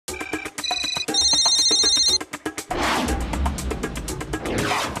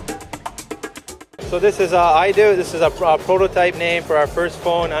So this is This is a prototype name for our first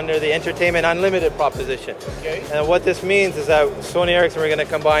phone under the Entertainment Unlimited proposition. Okay. And what this means is that Sony Ericsson, we're going to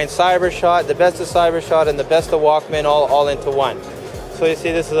combine CyberShot, the best of CyberShot, and the best of Walkman all into one. So you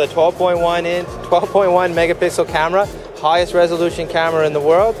see, this is a 12.1 megapixel camera, highest resolution camera in the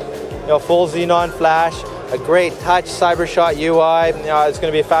world. Full xenon flash, a great touch CyberShot UI. It's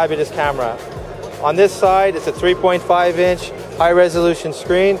going to be a fabulous camera. On this side, it's a 3.5-inch high-resolution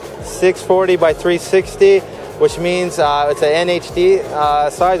screen, 640 by 360, which means it's an NHD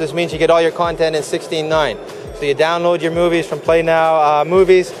size, which means you get all your content in 16:9. So you download your movies from Play Now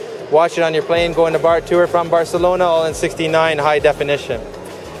Movies, watch it on your plane, going to tour from Barcelona, all in 16:9 high definition.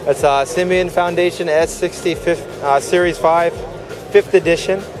 It's a Symbian Foundation S60 Series 5, 5th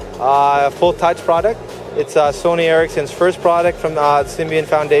edition, full touch product. It's Sony Ericsson's first product from the Symbian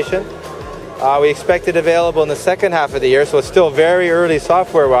Foundation. We expect it available in the second half of the year, so it's still very early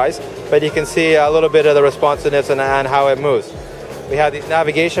software-wise, but you can see a little bit of the responsiveness and how it moves. We have these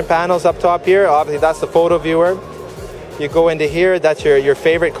navigation panels up top here. Obviously, that's the photo viewer. You go into here, that's your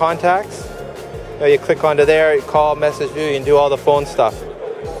favorite contacts. You click onto there, call, message view, you can do all the phone stuff.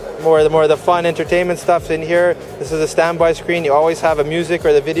 More of the fun entertainment stuff's in here. This is a standby screen. You always have a music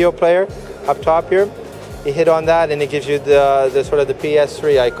or the video player up top here. You hit on that and it gives you the sort of the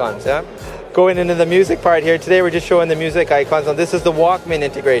PS3 icons. Yeah? Going into the music part here, today we're just showing the music icons. Now this is the Walkman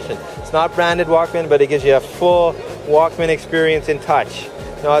integration. It's not branded Walkman, but it gives you a full Walkman experience in touch.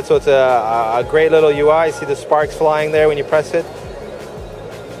 So it's a great little UI. See the sparks flying there when you press it.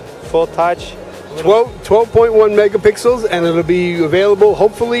 Full touch. 12.1 megapixels, and it'll be available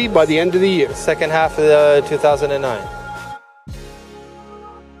hopefully by the end of the year. Second half of 2009.